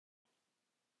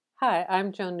Hi,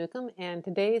 I'm Joan Newcomb, and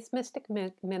today's Mystic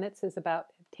Minutes is about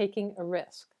taking a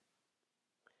risk.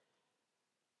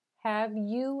 Have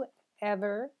you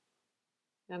ever,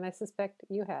 and I suspect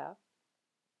you have,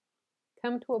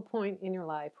 come to a point in your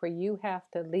life where you have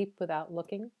to leap without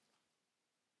looking?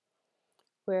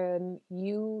 When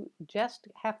you just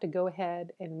have to go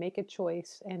ahead and make a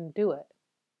choice and do it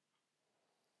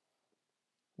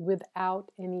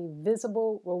without any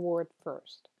visible reward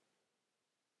first?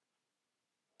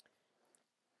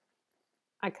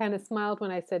 I kind of smiled when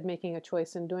I said making a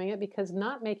choice and doing it, because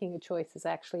not making a choice is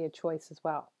actually a choice as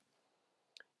well.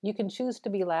 You can choose to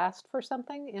be last for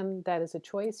something, and that is a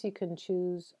choice. You can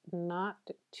choose not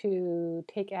to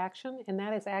take action, and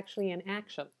that is actually an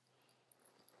action.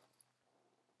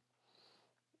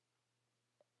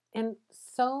 And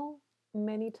so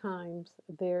many times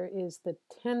there is the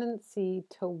tendency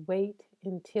to wait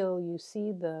until you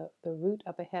see the route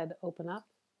up ahead open up.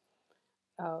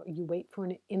 You wait for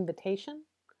an invitation.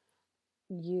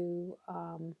 You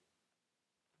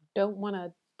don't want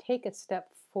to take a step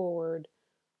forward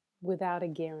without a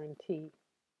guarantee.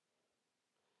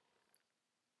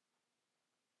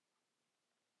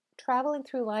 Traveling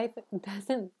through life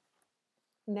doesn't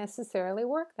necessarily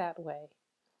work that way.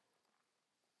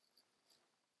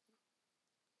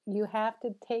 You have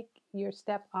to take your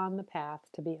step on the path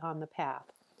to be on the path.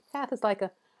 Path is like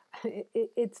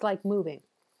it's like moving,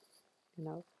 you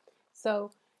know.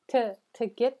 So to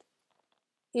get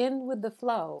in with the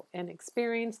flow and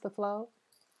experience the flow,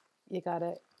 you got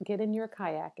to get in your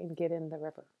kayak and get in the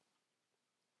river.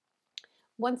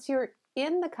 Once you're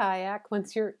in the kayak,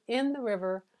 once you're in the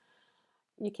river,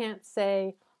 you can't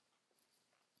say,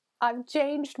 I've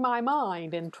changed my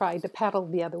mind and tried to paddle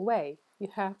the other way. You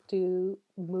have to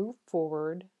move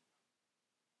forward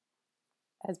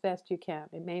as best you can.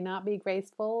 It may not be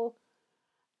graceful.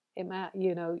 It might,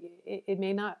 it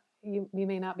may not, you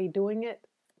may not be doing it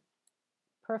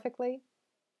perfectly.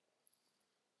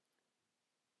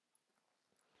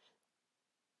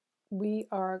 We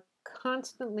are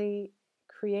constantly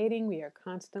creating, we are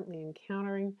constantly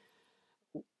encountering,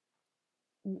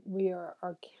 we are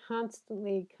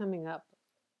constantly coming up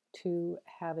to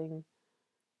having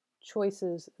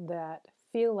choices that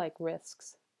feel like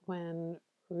risks when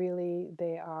really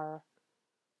they are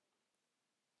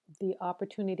the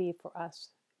opportunity for us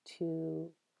to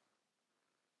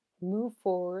move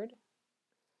forward,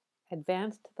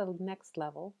 advance to the next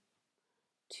level,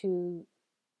 to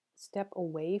step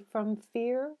away from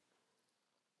fear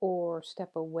or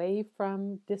step away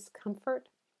from discomfort,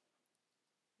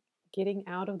 getting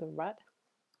out of the rut.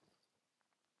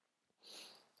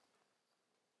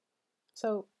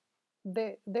 So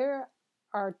there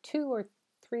are 2 or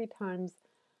 3 times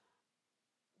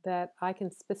that I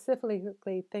can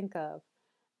specifically think of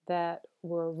that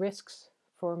were risks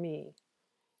for me.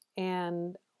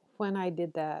 And when I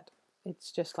did that,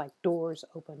 it's just like doors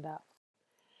opened up.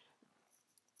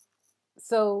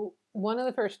 So one of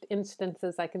the first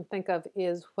instances I can think of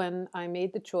is when I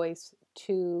made the choice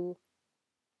to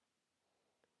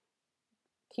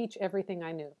teach everything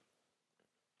I knew.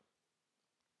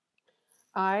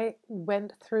 I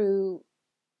went through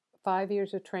 5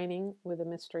 years of training with a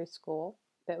mystery school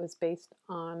that was based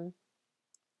on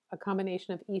a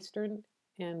combination of Eastern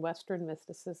and Western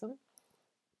mysticism.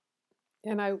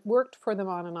 And I worked for them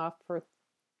on and off for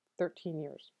 13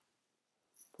 years,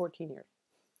 14 years,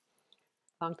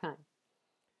 long time.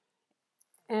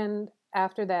 And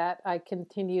after that, I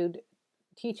continued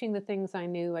teaching the things I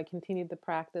knew. I continued the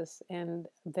practice, and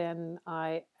then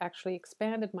I actually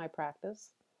expanded my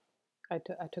practice. I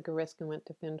took a risk and went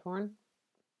to Findhorn,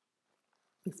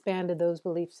 expanded those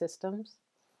belief systems.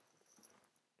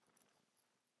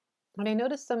 And I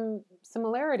noticed some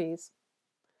similarities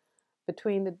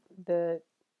between the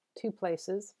 2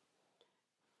 places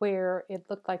where it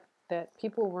looked like that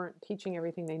people weren't teaching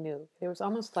everything they knew. There was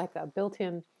almost like a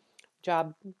built-in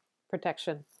job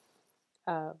protection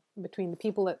between the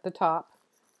people at the top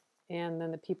and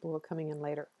then the people who are coming in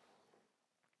later.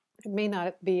 It may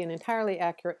not be an entirely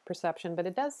accurate perception, but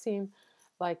it does seem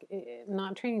like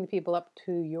not training the people up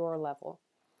to your level,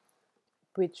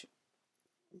 which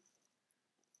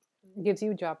gives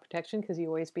you job protection because you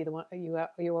always be the one,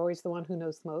 you're always the one who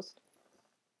knows the most.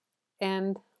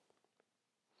 And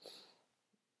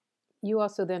you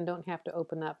also then don't have to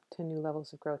open up to new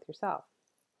levels of growth yourself.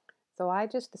 So I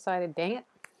just decided, dang it,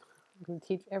 I'm going to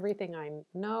teach everything I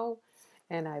know.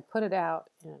 And I put it out,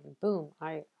 and boom,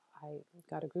 I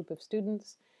got a group of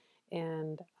students,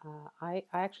 and I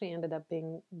actually ended up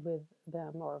being with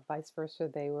them, or vice versa.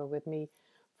 They were with me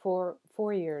for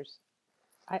 4 years.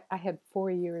 I had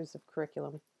 4 years of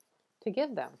curriculum to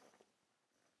give them.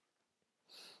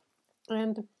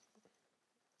 And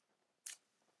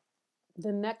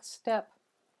the next step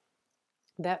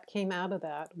that came out of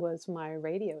that was my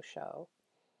radio show.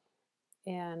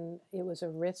 And it was a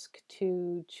risk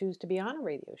to choose to be on a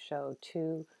radio show,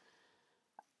 to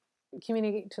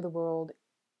communicate to the world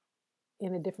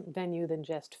in a different venue than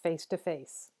just face to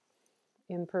face,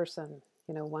 in person,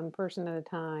 one person at a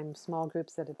time, small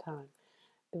groups at a time.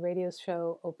 The radio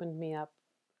show opened me up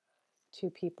to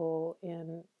people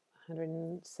in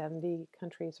 170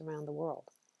 countries around the world.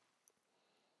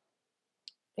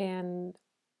 And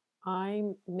I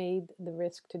made the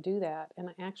risk to do that. And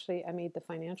I made the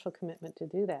financial commitment to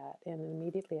do that. And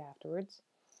immediately afterwards,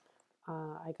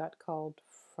 I got called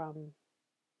from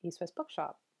East West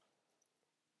Bookshop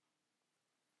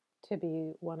to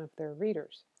be one of their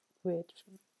readers, which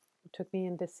took me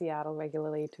into Seattle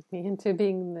regularly, took me into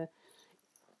being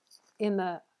in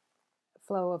the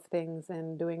flow of things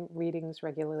and doing readings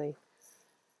regularly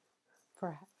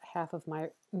for half of my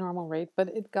normal rate, but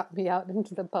it got me out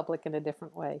into the public in a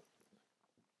different way.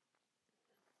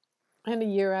 And a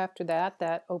year after that,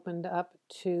 that opened up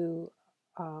to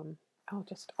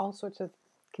just all sorts of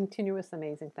continuous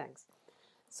amazing things.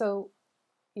 So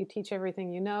you teach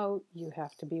everything you know. You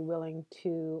have to be willing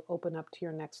to open up to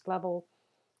your next level,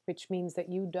 which means that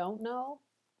you don't know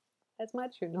as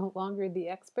much. You're no longer the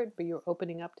expert, but you're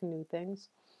opening up to new things.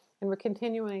 And we're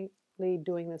continually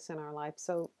doing this in our life.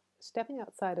 So stepping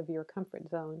outside of your comfort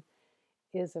zone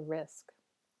is a risk.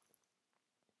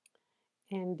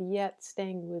 And yet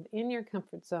staying within your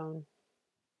comfort zone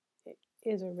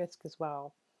is a risk as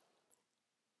well,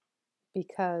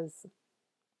 because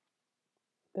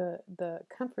the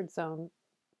comfort zone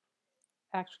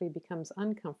actually becomes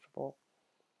uncomfortable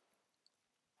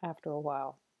after a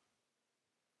while.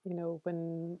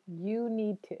 When you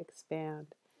need to expand,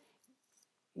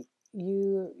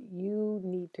 you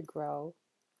need to grow.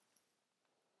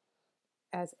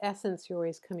 As essence, you're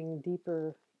always coming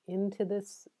deeper into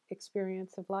this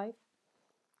experience of life,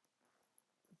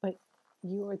 but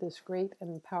you are this great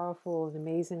and powerful and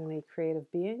amazingly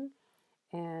creative being,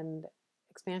 and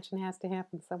expansion has to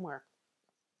happen somewhere.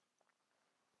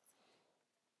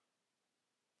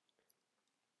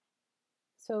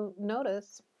 So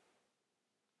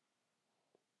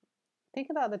think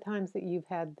about the times that you've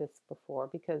had this before,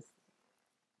 because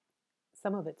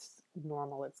some of it's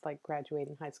normal. It's like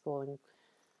graduating high school and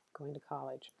going to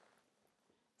college,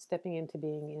 stepping into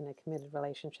being in a committed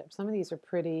relationship. Some of these are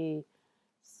pretty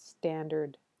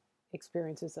standard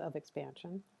experiences of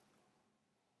expansion.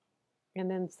 And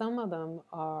then some of them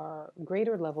are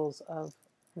greater levels of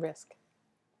risk,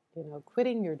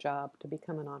 quitting your job to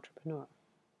become an entrepreneur,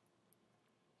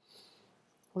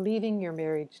 leaving your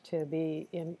marriage to be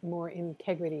in more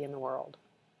integrity in the world.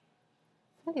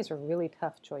 Some of these are really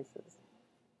tough choices.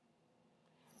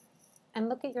 And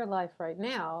look at your life right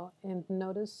now and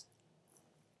notice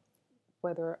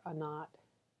whether or not,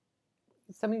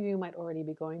 some of you might already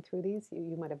be going through these.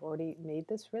 You might have already made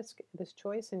this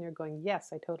choice, and you're going,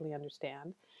 yes, I totally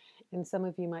understand. And some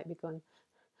of you might be going,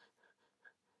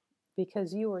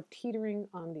 because you are teetering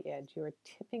on the edge. You are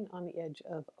tipping on the edge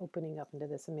of opening up into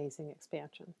this amazing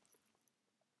expansion.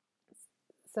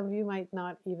 Some of you might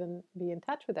not even be in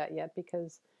touch with that yet,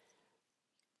 because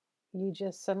you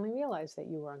just suddenly realize that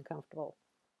you are uncomfortable.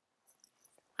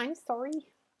 I'm sorry.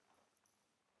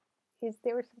 Is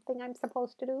there something I'm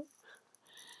supposed to do?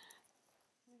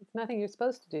 It's nothing you're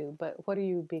supposed to do, but what are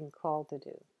you being called to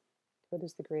do? What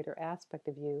is the greater aspect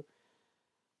of you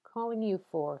calling you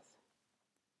forth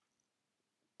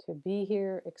to be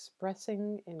here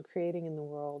expressing and creating in the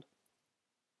world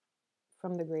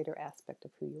from the greater aspect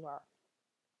of who you are?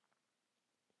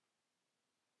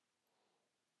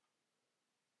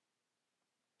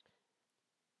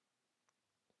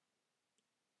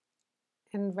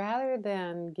 And rather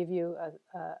than give you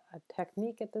a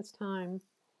technique at this time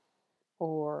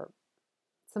or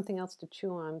something else to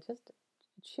chew on, just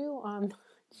chew on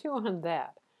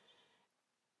that.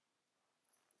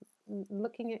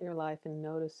 Looking at your life and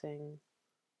noticing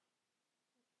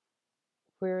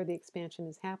where the expansion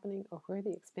is happening, or where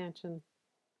does the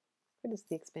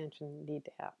expansion need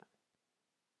to happen?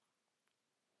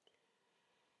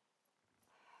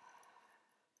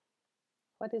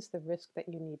 What is the risk that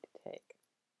you need to take?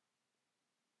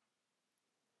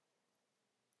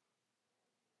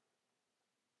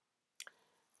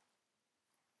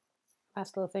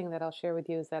 Last little thing that I'll share with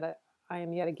you is that I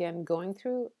am yet again going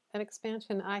through an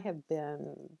expansion. I have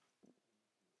been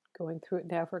going through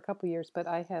it now for a couple of years, but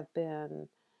I have been,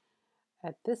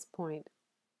 at this point,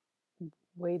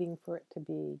 waiting for it to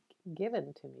be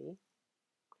given to me,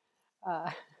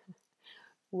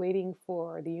 waiting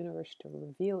for the universe to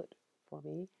reveal it for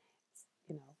me. It's,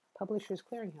 Publishers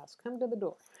Clearinghouse, come to the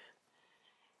door.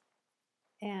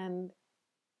 And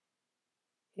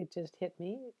it just hit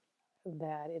me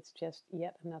that it's just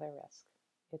yet another risk.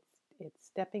 It's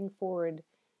stepping forward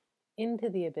into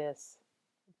the abyss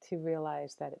to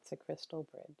realize that it's a crystal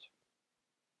bridge.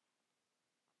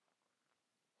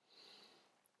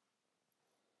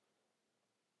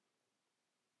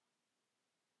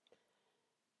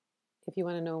 If you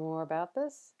want to know more about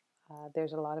this,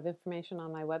 there's a lot of information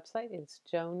on my website. It's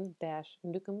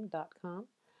joan-newcomb.com.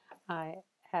 I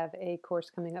have a course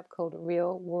coming up called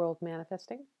Real World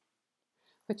Manifesting,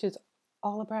 which is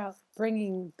all about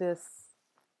bringing this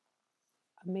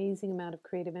amazing amount of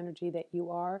creative energy that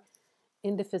you are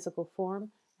into physical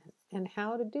form, and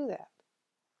how to do that.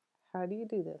 How do you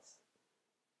do this?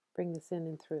 Bring this in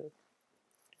and through.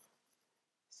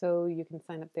 So you can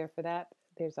sign up there for that.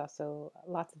 There's also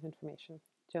lots of information,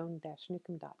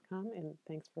 joan-newcomb.com, and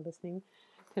thanks for listening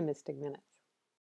to Mystic Minutes.